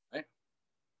 Right?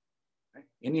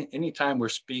 Anytime we're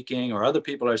speaking or other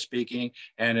people are speaking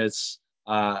and it's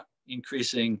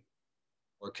increasing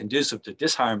or conducive to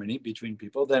disharmony between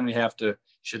people, then we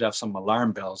should have some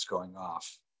alarm bells going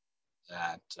off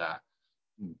that,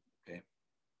 okay,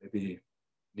 maybe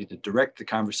You need to direct the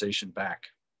conversation back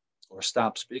or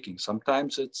stop speaking.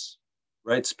 Sometimes it's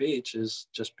right speech is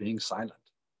just being silent.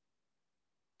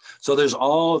 So there's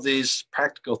all of these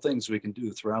practical things we can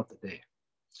do throughout the day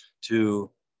to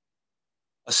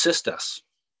assist us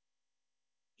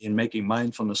in making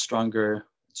mindfulness stronger and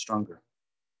stronger.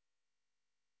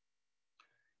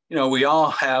 You know, we all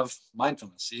have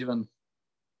mindfulness, even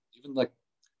like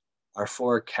our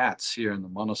 4 cats here in the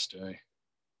monastery.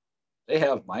 They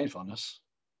have mindfulness.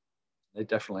 They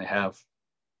definitely have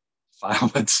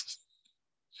defilements,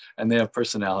 and they have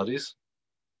personalities,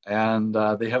 and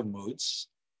they have moods.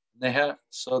 They have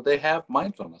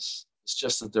mindfulness. It's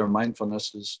just that their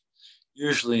mindfulness is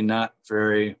usually not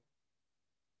very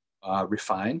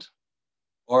refined,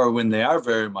 or when they are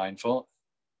very mindful,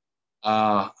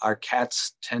 our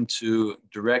cats tend to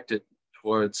direct it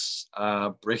towards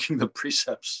breaking the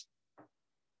precepts,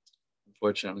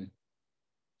 unfortunately.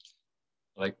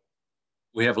 Like,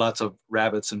 we have lots of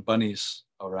rabbits and bunnies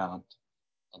around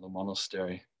the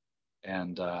monastery,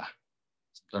 and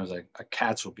sometimes our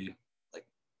cats will be like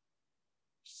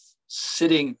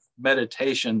sitting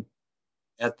meditation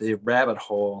at the rabbit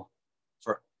hole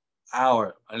for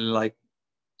hours, like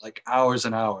hours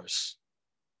and hours,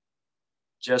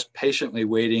 just patiently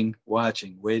waiting,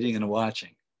 watching, waiting and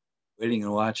watching, waiting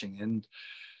and watching. And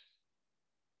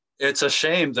it's a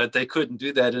shame that they couldn't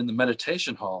do that in the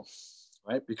meditation hall,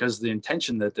 right? Because the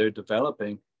intention that they're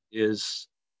developing is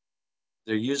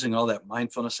they're using all that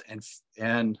mindfulness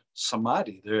and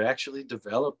samadhi. They're actually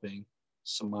developing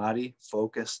samadhi,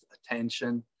 focused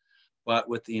attention, but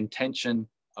with the intention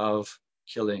of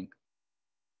killing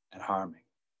and harming.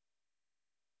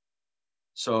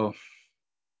 So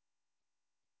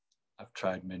I've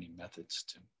tried many methods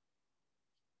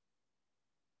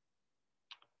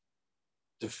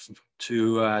to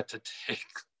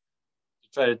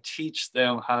try to teach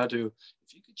them how to,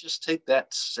 if you could just take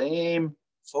that same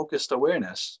focused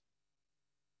awareness,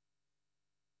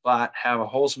 but have a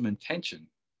wholesome intention,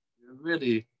 you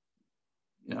really,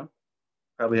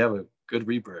 probably have a good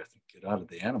rebirth and get out of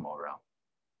the animal realm.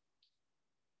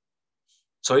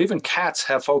 So even cats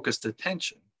have focused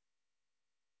attention.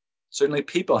 Certainly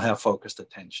people have focused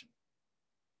attention.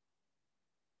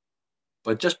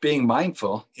 But just being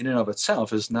mindful in and of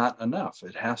itself is not enough.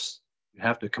 You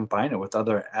have to combine it with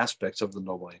other aspects of the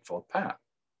Noble Eightfold Path.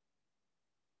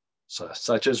 So,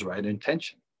 such as right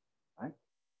intention, right?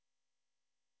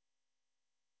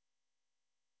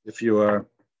 If you're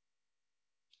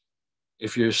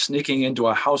sneaking into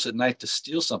a house at night to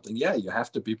steal something, yeah, you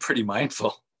have to be pretty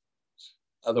mindful.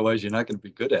 Otherwise, you're not going to be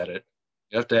good at it.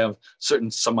 You have to have certain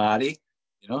samadhi,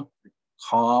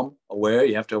 calm, aware.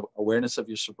 You have to have awareness of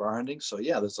your surroundings. So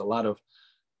yeah, there's a lot of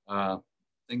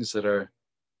things that are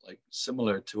like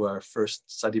similar to our first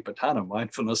satipatthana,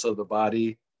 mindfulness of the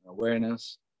body,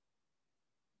 awareness.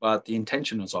 But the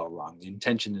intention is all wrong. The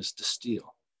intention is to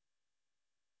steal,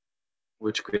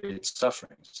 which creates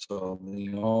suffering. So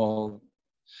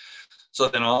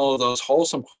then all of those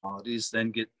wholesome qualities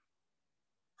then get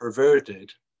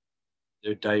perverted.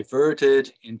 They're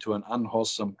diverted into an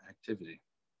unwholesome activity.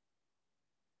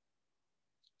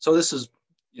 So this is,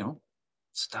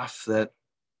 stuff that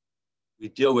we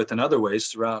deal with in other ways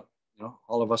throughout,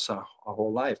 all of us our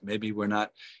whole life. Maybe we're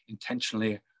not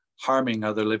intentionally harming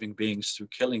other living beings through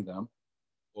killing them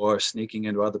or sneaking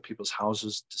into other people's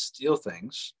houses to steal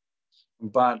things.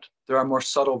 But there are more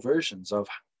subtle versions of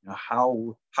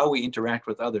how we interact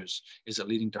with others. Is it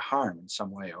leading to harm in some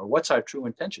way? Or what's our true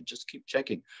intention? Just keep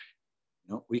checking.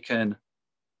 We can,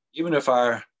 even if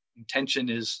our intention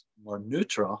is more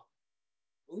neutral,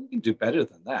 we can do better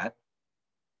than that.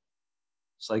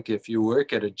 It's like if you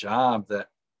work at a job that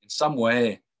in some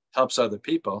way helps other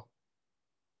people,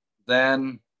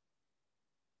 then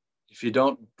if you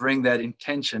don't bring that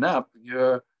intention up,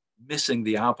 you're missing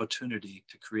the opportunity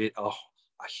to create a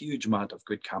huge amount of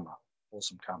good karma,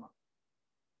 wholesome karma.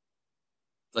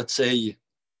 Let's say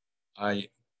I'm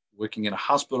working in a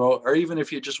hospital, or even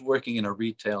if you're just working in a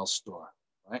retail store,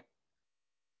 right?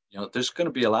 There's going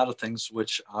to be a lot of things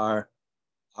which are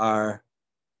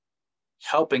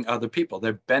helping other people.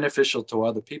 They're beneficial to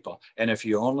other people. And if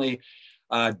you only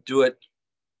do it,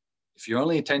 if your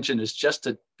only intention is just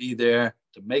to be there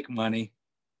to make money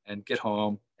and get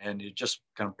home, and you're just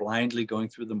kind of blindly going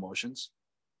through the motions,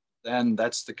 then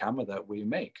that's the karma that we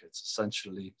make. It's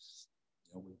essentially,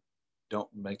 we don't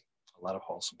make a lot of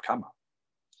wholesome karma.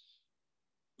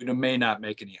 We may not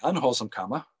make any unwholesome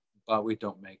karma, but we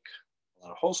don't make a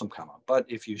lot of wholesome karma. But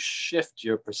if you shift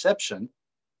your perception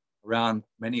around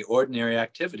many ordinary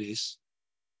activities,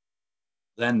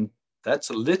 then that's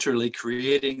literally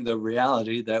creating the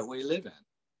reality that we live in.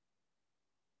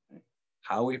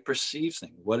 how we perceive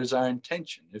things. What is our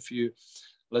intention? If you,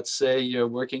 let's say you're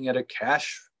working at a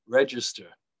cash register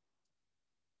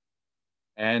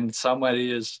and somebody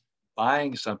is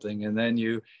buying something, and then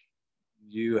you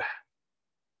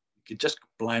could just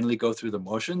blindly go through the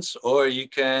motions, or you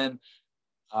can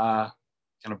kind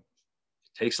of, it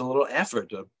takes a little effort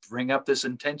to bring up this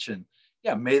intention.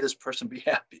 Yeah, may this person be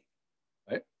happy,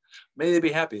 right? May they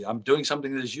be happy. I'm doing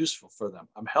something that is useful for them.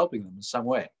 I'm helping them in some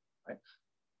way, right?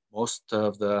 Most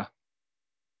of the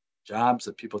jobs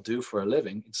that people do for a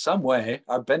living in some way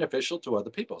are beneficial to other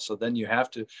people. So then you have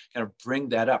to kind of bring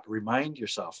that up, remind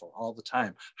yourself all the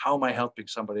time, how am I helping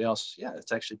somebody else? Yeah,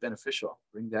 it's actually beneficial.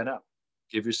 Bring that up.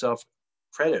 Give yourself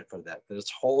credit for that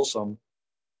it's wholesome.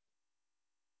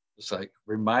 It's like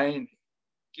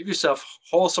give yourself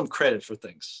wholesome credit for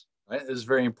things, right? It's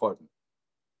very important.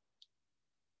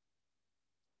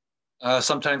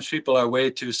 Sometimes people are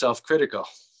way too self-critical.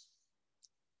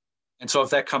 And so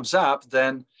if that comes up,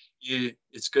 then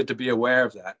it's good to be aware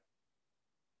of that,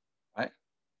 right?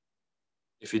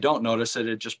 If you don't notice it,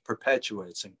 it just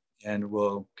perpetuates and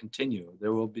will continue.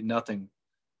 There will be nothing,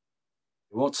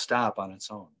 it won't stop on its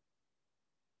own.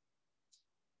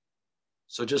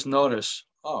 So just notice,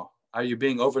 oh, are you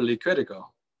being overly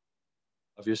critical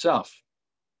of yourself?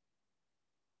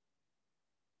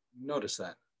 Notice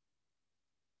that.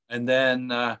 And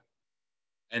then,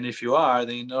 and if you are,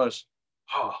 then you notice,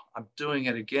 oh, I'm doing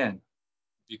it again.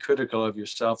 Be critical of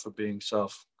yourself for being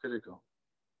self-critical.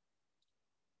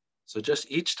 So just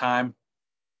each time,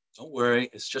 don't worry,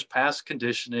 it's just past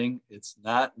conditioning. It's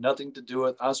nothing to do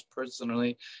with us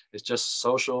personally. It's just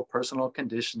social, personal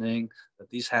conditioning that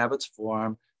these habits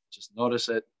form. Just notice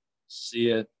it, see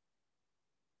it,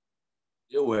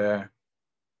 be aware,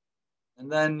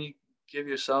 and then you give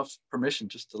yourself permission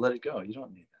just to let it go. You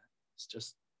don't need that. It's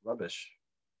just rubbish.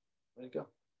 Let it go.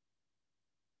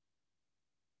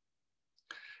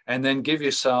 And then give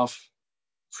yourself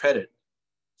credit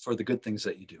for the good things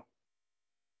that you do.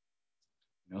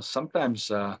 You know,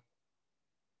 sometimes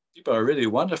people are really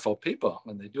wonderful people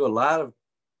and they do a lot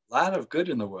of good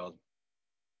in the world,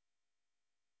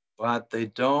 but they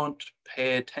don't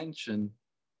pay attention.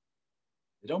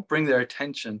 They don't bring their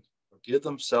attention or give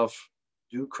themselves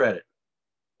due credit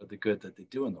for the good that they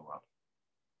do in the world.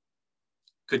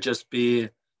 Could just be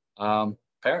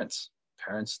parents.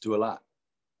 Parents do a lot.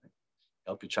 Right?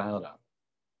 Help your child out.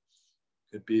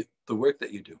 Could be the work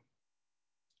that you do.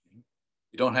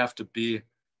 You don't have to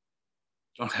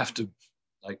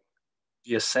like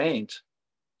be a saint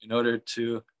in order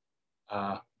to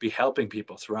be helping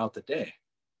people throughout the day,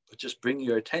 but just bring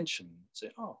your attention and say,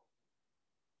 oh,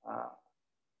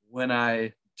 when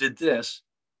I did this,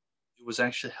 it was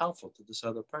actually helpful to this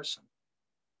other person.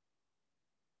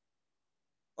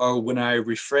 Or when I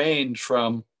refrained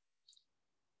from,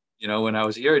 when I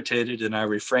was irritated and I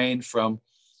refrained from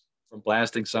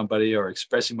blasting somebody or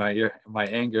expressing my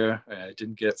anger, I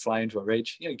didn't fly into a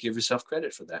rage. Give yourself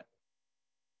credit for that.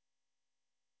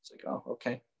 It's like, oh,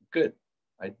 okay, good.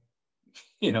 I,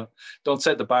 don't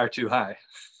set the bar too high.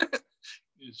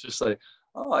 It's just like,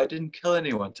 oh, I didn't kill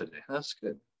anyone today. That's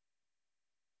good.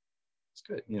 It's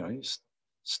good. You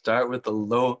start with the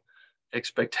low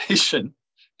expectation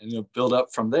and you'll build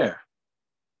up from there.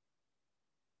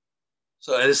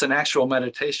 So it's an actual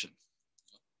meditation.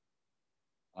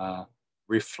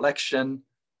 Reflection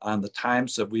on the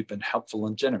times that we've been helpful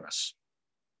and generous.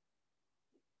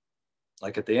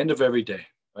 Like at the end of every day,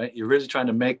 right? You're really trying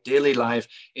to make daily life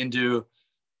into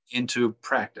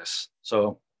practice.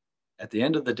 So at the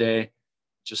end of the day,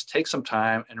 just take some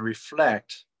time and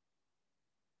reflect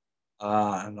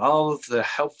on all of the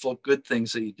helpful, good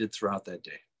things that you did throughout that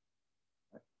day.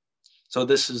 Right? So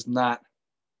this is not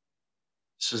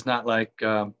like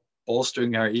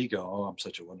bolstering our ego. Oh, I'm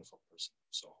such a wonderful person.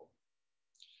 So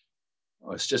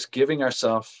it's just giving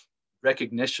ourselves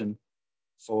recognition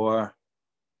for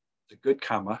the good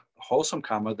karma, the wholesome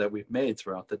karma that we've made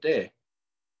throughout the day.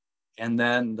 And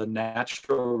then the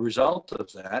natural result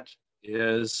of that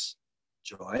is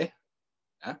joy,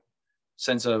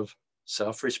 sense of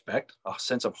self-respect, a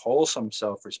sense of wholesome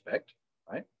self-respect,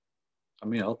 right? I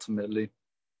mean, ultimately,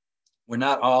 we're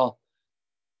not all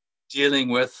dealing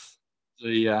with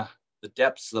the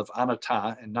depths of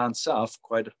anatta and non-self.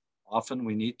 Quite often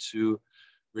we need to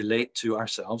relate to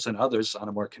ourselves and others on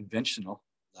a more conventional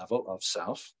level of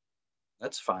self.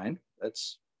 That's fine.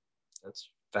 That's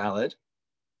valid.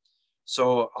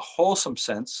 So a wholesome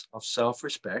sense of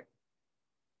self-respect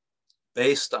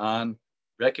based on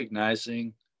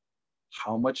recognizing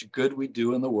how much good we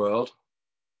do in the world,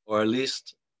 or at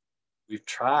least we've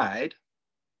tried,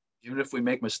 even if we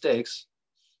make mistakes,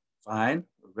 fine.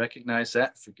 Recognize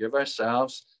that, forgive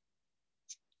ourselves,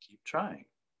 keep trying.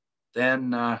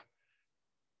 Then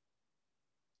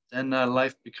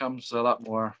life becomes a lot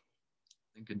more,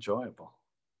 I think, enjoyable.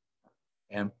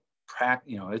 And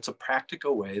it's a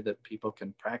practical way that people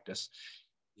can practice,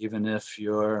 even if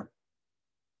you're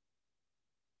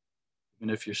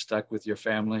stuck with your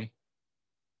family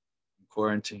in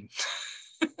quarantine.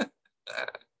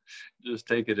 Just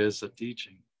take it as a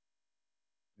teaching.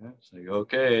 Yeah, it's like,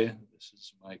 okay, this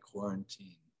is my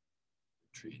quarantine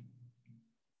retreat.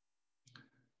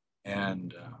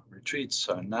 And retreats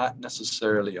are not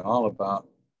necessarily all about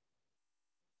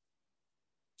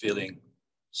feeling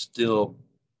still,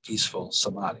 peaceful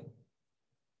samadhi.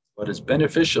 What is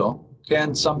beneficial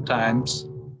can sometimes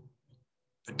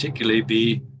particularly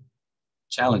be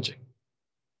challenging.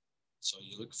 So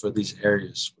you look for these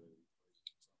areas where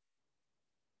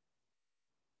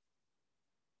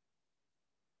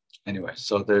anyway,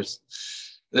 so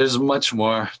there's much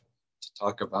more to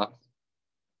talk about,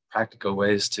 practical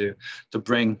ways to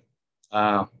bring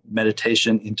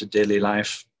meditation into daily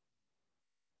life.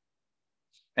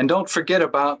 And don't forget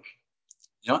about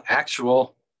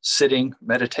actual sitting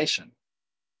meditation.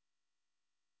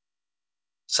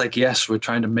 It's like, yes, we're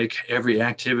trying to make every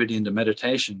activity into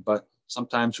meditation, but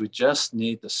sometimes we just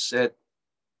need to sit,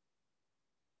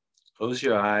 close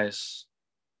your eyes,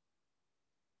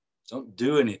 don't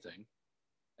do anything,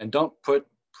 and don't put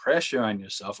pressure on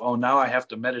yourself. Oh, now I have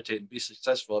to meditate and be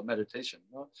successful at meditation.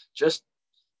 No, just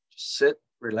sit,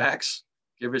 relax,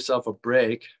 give yourself a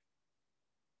break. You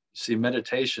see,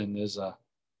 meditation is an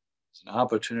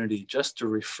opportunity just to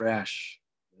refresh,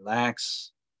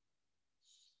 relax,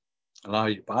 allow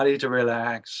your body to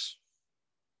relax.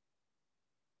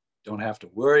 Don't have to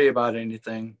worry about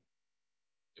anything.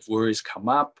 If worries come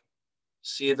up,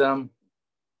 see them,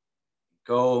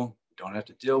 go. You don't have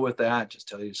to deal with that. Just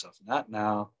tell yourself, not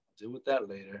now, I'll deal with that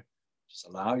later. Just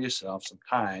allow yourself some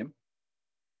time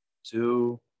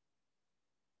to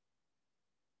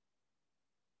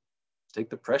take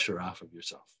the pressure off of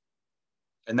yourself.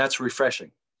 And that's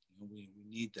refreshing. We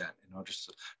need that in order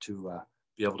to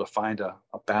be able to find a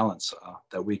balance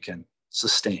that we can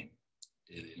sustain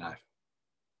in daily life.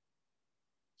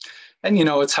 And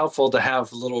it's helpful to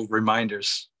have little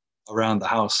reminders around the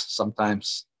house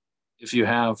sometimes. If you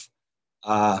have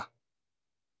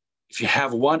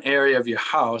one area of your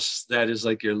house that is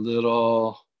like your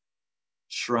little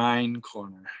shrine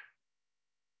corner,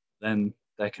 then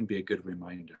that can be a good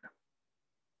reminder.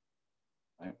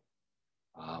 Right?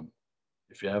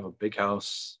 If you have a big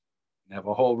house and have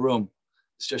a whole room,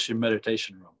 it's just your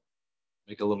meditation room.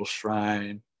 Make a little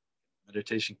shrine,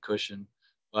 meditation cushion.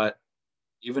 But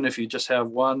even if you just have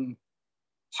one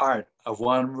part of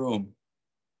one room,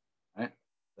 right,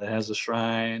 that has a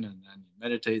shrine, and then you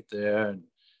meditate there, and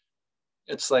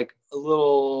it's like a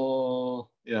little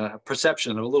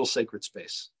perception of a little sacred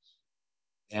space.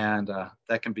 And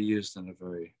that can be used in a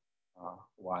very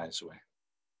wise way.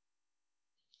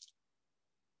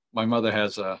 My mother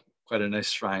has quite a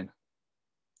nice shrine.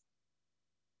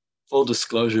 Full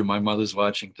disclosure, my mother's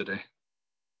watching today.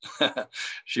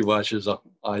 She watches,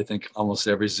 I think, almost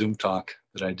every Zoom talk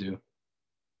that I do.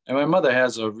 And my mother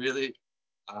has a really,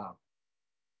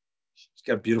 she's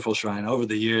got a beautiful shrine. Over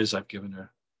the years, I've given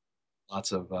her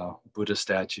lots of Buddha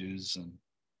statues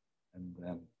and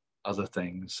then other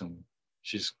things. And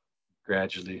she's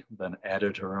gradually then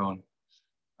added her own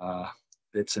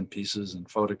bits and pieces and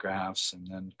photographs, and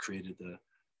then created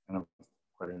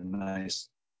quite a nice,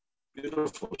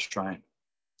 beautiful shrine.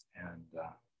 And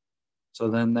so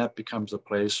then that becomes a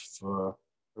place for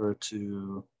her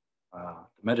to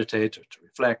meditate or to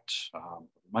reflect, a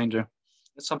reminder.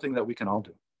 It's something that we can all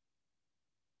do.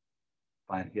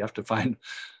 You have to find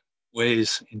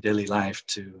ways in daily life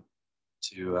to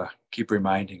keep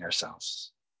reminding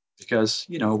ourselves, because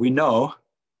we know,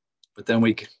 but then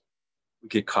we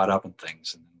get caught up in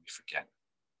things and then we forget.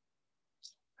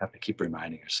 Have to keep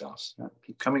reminding ourselves,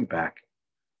 keep coming back,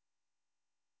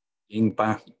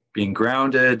 being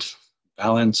grounded,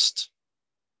 balanced,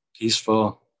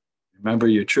 peaceful. Remember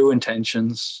your true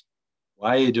intentions.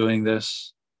 Why are you doing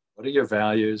this? What are your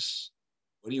values?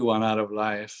 What do you want out of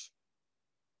life?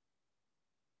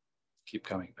 Keep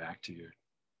coming back to your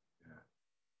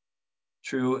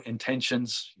true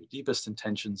intentions, your deepest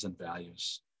intentions and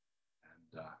values.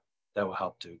 And that will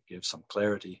help to give some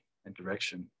clarity and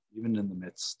direction, even in the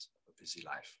midst of a busy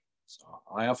life. So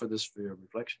I offer this for your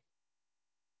reflection.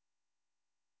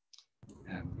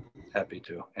 And happy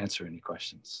to answer any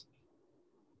questions.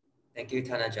 Thank you,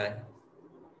 Thanajan.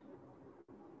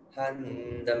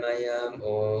 Handamayam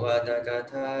o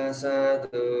vadakatha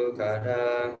sadhu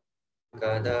karang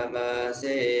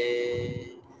Kadamase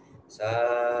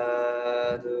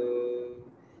Sadhu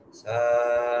Sadhu